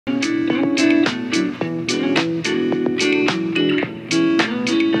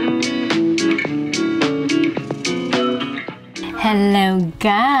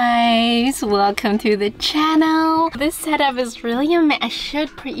guys, welcome to the channel. This setup is really amazing. I should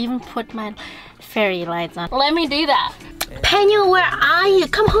even put my fairy lights on. Let me do that. Penny, where are you?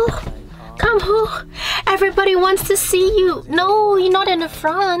 Come home. Come home. Everybody wants to see you. No, you're not in the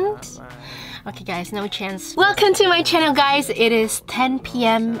front. Okay guys, no chance. Welcome to my channel guys. It is 10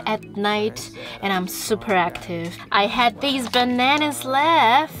 p.m. at night and I'm super active. I had these bananas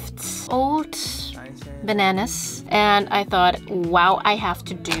left. Old bananas. And I thought, wow, I have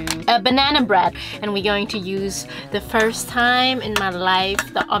to do a banana bread. And we're going to use the first time in my life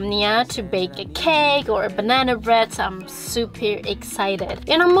the OMNIA to bake a cake or a banana bread. So I'm super excited.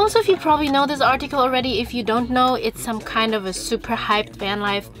 You know, most of you probably know this article already. If you don't know, it's some kind of a super hyped van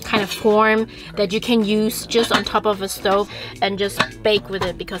life kind of form that you can use just on top of a stove and just bake with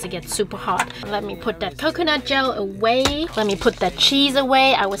it because it gets super hot. Let me put that coconut gel away. Let me put that cheese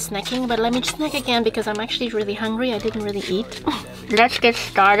away. I was snacking, but let me snack again because I'm actually really hungry. I didn't really eat. Let's get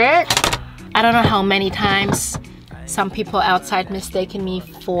started. I don't know how many times some people outside mistaken me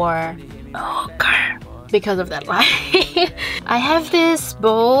for a hooker because of that lie. I have this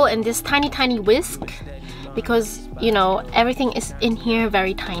bowl and this tiny whisk because, you know, everything is in here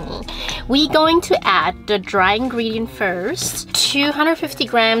very tiny. We're going to add the dry ingredient first. 250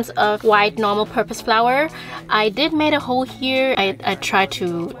 grams of white normal purpose flour. I did make a hole here. I tried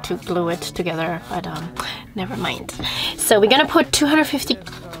to glue it together, but never mind. So we're gonna put 250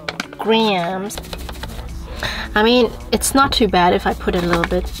 grams. I mean, it's not too bad if I put a little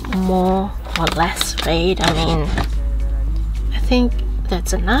bit more or less, right? I mean, I think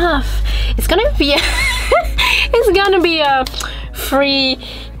that's enough. It's gonna be it's gonna be a free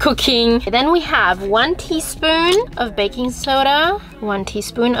cooking. Then we have 1 teaspoon of baking soda. 1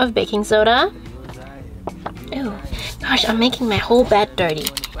 teaspoon of baking soda. Oh gosh, I'm making my whole bed dirty.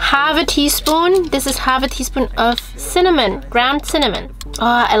 Half a teaspoon. This is half a teaspoon of cinnamon, ground cinnamon.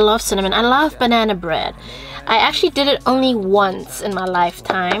 Oh, I love cinnamon. I love banana bread. I actually did it only once in my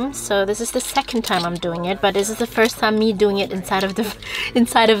lifetime, so this is the second time I'm doing it, but this is the first time me doing it inside of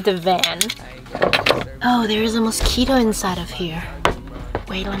the van. Oh, there is a mosquito inside of here.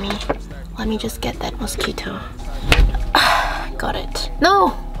 Wait, let me just get that mosquito. Got it.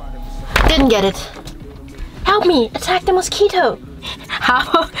 No! Didn't get it. Help me! Attack the mosquito!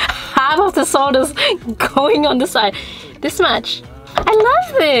 Half of the salt is going on the side. This much. I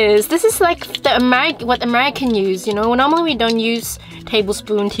love this! This is like what American use, you know? Normally we don't use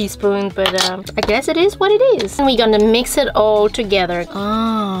tablespoon, teaspoon, but I guess it is what it is. And we're gonna mix it all together.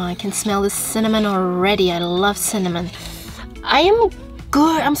 Oh, I can smell the cinnamon already. I love cinnamon. I am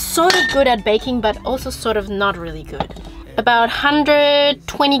good. I'm sort of good at baking, but also sort of not really good. About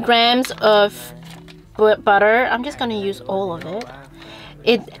 120 grams of butter. I'm just gonna use all of it.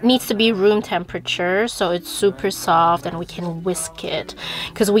 It needs to be room temperature so it's super soft and we can whisk it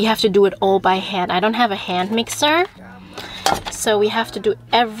because we have to do it all by hand. I don't have a hand mixer, so we have to do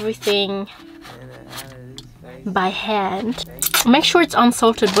everything by hand. Make sure it's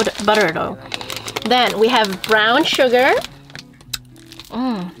unsalted butter though. Then we have brown sugar.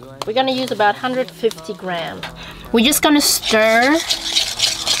 We're gonna use about 150 grams. We're just gonna stir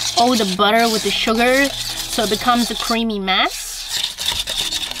all the butter with the sugar so it becomes a creamy mess.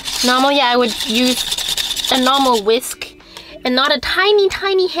 Normally I would use a normal whisk and not a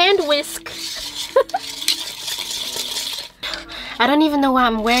tiny hand whisk. I don't even know why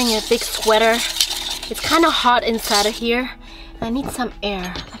I'm wearing a big sweater. It's kind of hot inside of here. I need some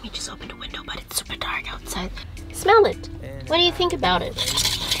air. Let me just open the window, but it's super dark outside. Smell it. What do you think about it?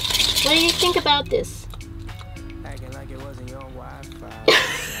 What do you think about this?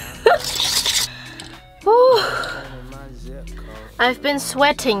 I've been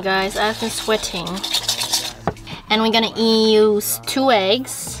sweating, guys. I've been sweating. And we're gonna use 2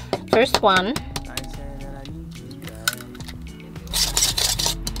 eggs. First one.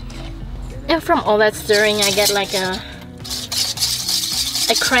 And from all that stirring, I get like a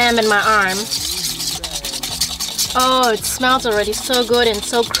cramp in my arm. Oh, it smells already so good and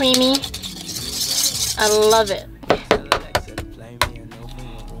so creamy. I love it.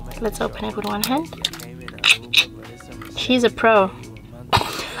 Let's open it with one hand. She's a pro.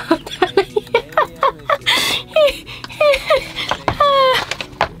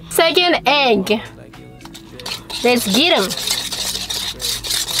 Second egg. Let's get him.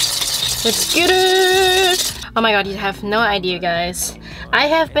 Let's get it. Oh my god, you have no idea, guys. I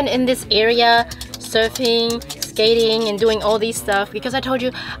have been in this area surfing, skating and doing all these stuff because I told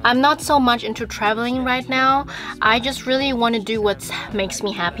you I'm not so much into traveling right now. I just really want to do what makes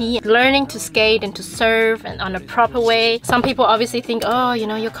me happy. Learning to skate and to surf and on a proper way. Some people obviously think, oh, you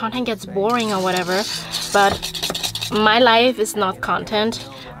know, your content gets boring or whatever, but my life is not content.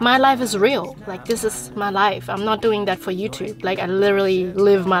 my life is real. Like, this is my life. I'm not doing that for YouTube. Like, I literally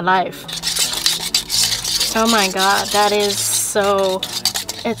live my life. Oh my god, that is so...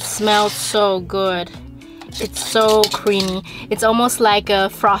 It smells so good. It's so creamy. It's almost like a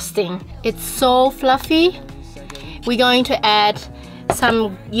frosting. It's so fluffy. We're going to add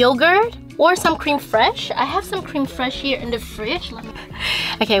some yogurt or some creme fraiche. I have some creme fraiche here in the fridge.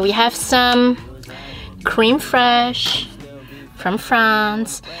 Okay, we have some creme fraiche from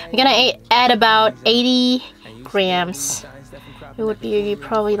France. We're gonna add about 80 grams. It would be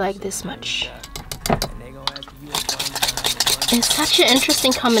probably like this much. It's such an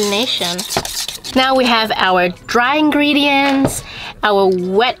interesting combination. Now we have our dry ingredients, our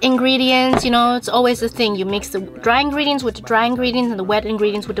wet ingredients. You know, it's always the thing. You mix the dry ingredients with the dry ingredients and the wet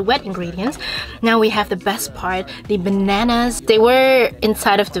ingredients with the wet ingredients. Now we have the best part, the bananas. They were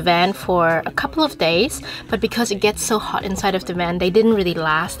inside of the van for a couple of days, but because it gets so hot inside of the van, they didn't really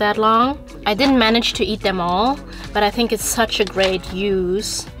last that long. I didn't manage to eat them all, but I think it's such a great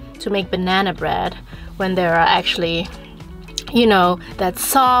use to make banana bread when there are actually, you know, that's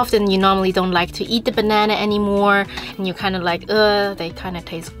soft and you normally don't like to eat the banana anymore and you kind of like, they kind of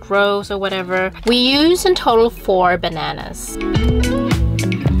taste gross or whatever. We use in total 4 bananas.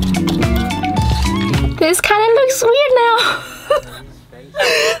 This kind of looks weird now.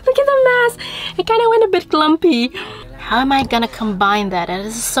 Look at the mass. It kind of went a bit clumpy. How am I gonna combine that? That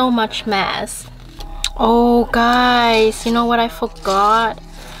is so much mass. Oh guys, you know what I forgot?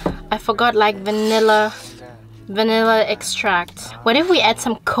 I forgot like vanilla extract. What if we add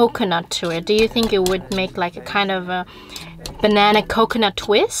some coconut to it? Do you think it would make like a kind of a banana coconut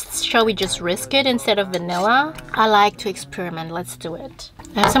twist? Shall we just risk it instead of vanilla? I like to experiment. Let's do it.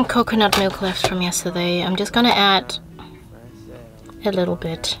 I have some coconut milk left from yesterday. I'm just gonna add a little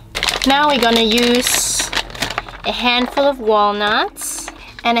bit. Now we're gonna use a handful of walnuts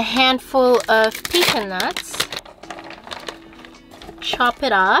and a handful of pecan nuts. Chop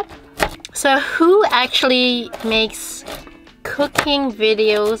it up. So who actually makes cooking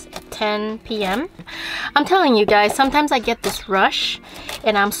videos at 10 p.m? I'm telling you guys, sometimes I get this rush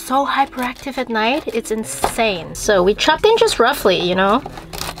and I'm so hyperactive at night, it's insane. So we chopped in just roughly, you know,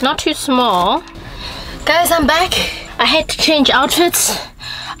 not too small. Guys, I'm back. I had to change outfits.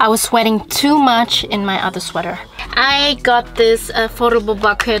 I was sweating too much in my other sweater. I got this foldable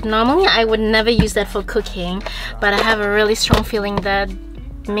bucket. Normally I would never use that for cooking, but I have a really strong feeling that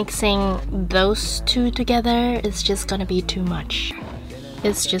mixing those two together is just gonna be too much.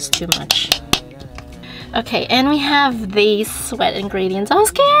 It's just too much. Okay, and we have these wet ingredients. I'm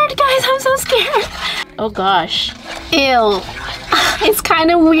scared, guys, I'm so scared. Oh gosh. Ew. It's kind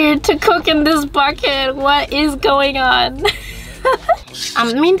of weird to cook in this bucket. What is going on?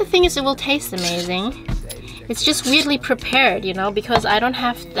 I mean, the thing is, it will taste amazing. It's just weirdly prepared, you know, because I don't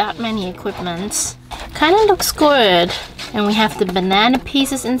have that many equipments. Kind of looks good. And we have the banana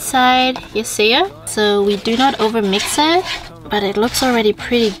pieces inside. You see it? So we do not over mix it, but it looks already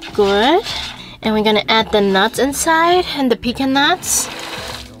pretty good. And we're gonna add the nuts inside and the pecan nuts.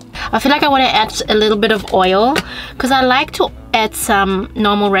 I feel like I want to add a little bit of oil because I like to add some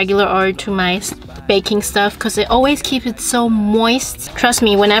normal regular oil to my baking stuff because it always keeps it so moist. Trust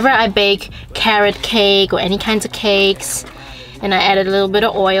me, whenever I bake carrot cake or any kinds of cakes and I add a little bit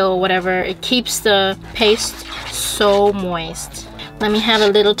of oil or whatever, it keeps the paste so moist. Let me have a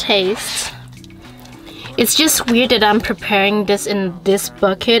little taste. It's just weird that I'm preparing this in this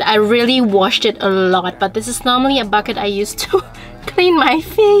bucket. I really washed it a lot, but this is normally a bucket I use to clean my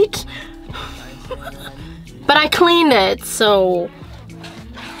feet. But I cleaned it, so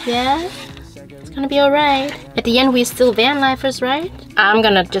yeah, it's gonna be alright. At the end, we're still van lifers, right? I'm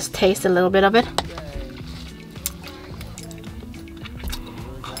gonna just taste a little bit of it.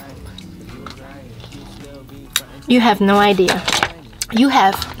 You have no idea. You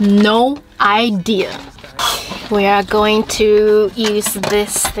have no idea. We are going to use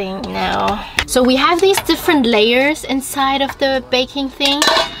this thing now. So we have these different layers inside of the baking thing.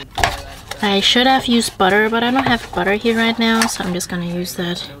 I should have used butter, but I don't have butter here right now, so I'm just gonna use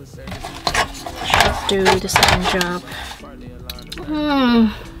that. Should do the same job.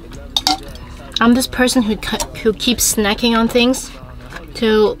 I'm this person who keeps snacking on things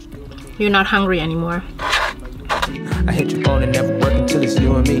till you're not hungry anymore. I hit your phone and never work until it's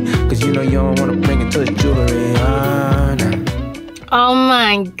you and me, cause you know you don't wanna bring it to the jewelry. Oh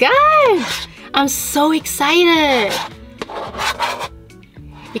my gosh! I'm so excited!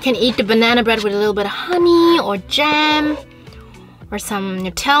 You can eat the banana bread with a little bit of honey or jam or some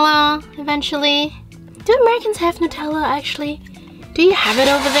Nutella eventually. Do Americans have Nutella actually? Do you have it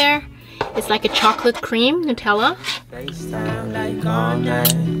over there? It's like a chocolate cream Nutella.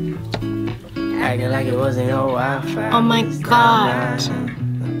 Acting like it wasn't your Wi-Fi. Oh my god.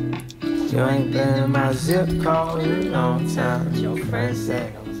 You ain't been in my zip code in a long time. Your friend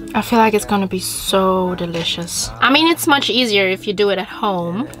said I feel like it's gonna be so delicious. I mean, it's much easier if you do it at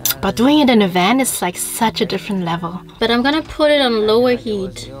home, but doing it in a van is like such a different level. But I'm gonna put it on lower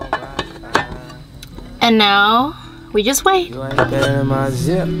heat. And now we just wait. you ain't been in my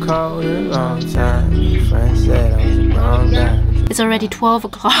zip code in a long time. Your friend said I was the wrong guy. It's already 12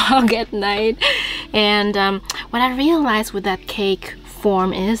 o'clock at night. And what I realized with that cake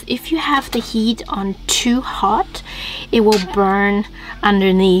form is if you have the heat on too hot, it will burn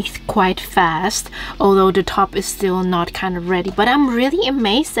underneath quite fast, although the top is still not kind of ready. But I'm really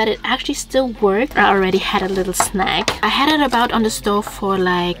amazed that it actually still worked. I already had a little snack. I had it about on the stove for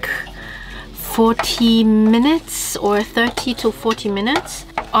like 40 minutes or 30 to 40 minutes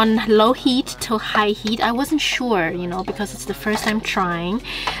on low heat till high heat. I wasn't sure, you know, because it's the first time trying.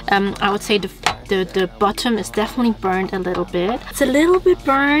 I would say the bottom is definitely burned a little bit. It's a little bit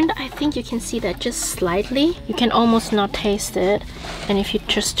burned. I think you can see that just slightly. You can almost not taste it. And if you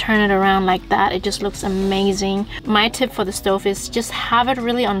just turn it around like that, it just looks amazing. My tip for the stove is just have it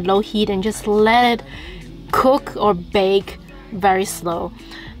really on low heat and just let it cook or bake very slow.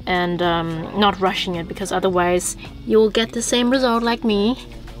 And not rushing it, because otherwise you will get the same result like me.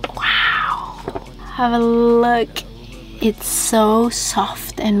 Wow, have a look. It's so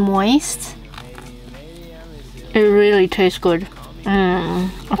soft and moist. It really tastes good.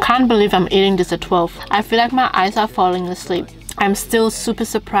 I can't believe I'm eating this at 12. I feel like my eyes are falling asleep. I'm still super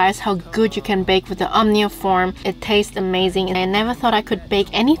surprised how good you can bake with the Omnia form. It tastes amazing, and I never thought I could bake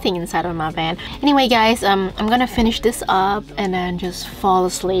anything inside of my van. Anyway guys, I'm gonna finish this up and then just fall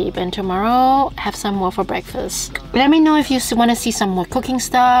asleep, and tomorrow have some more for breakfast. Let me know if you want to see some more cooking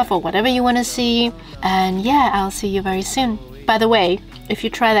stuff or whatever you want to see, and yeah, I'll see you very soon. By the way, if you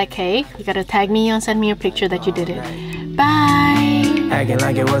try that cake, you gotta tag me and send me a picture that you did it. Bye! Acting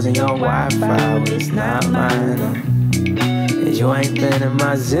like it wasn't your Wi-Fi, it's not mine. You ain't been in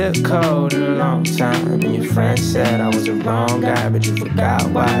my zip code in a long time. And your friend said I was the wrong guy, but you forgot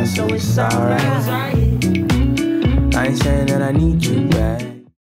why, so it's alright. I ain't saying that I need you back.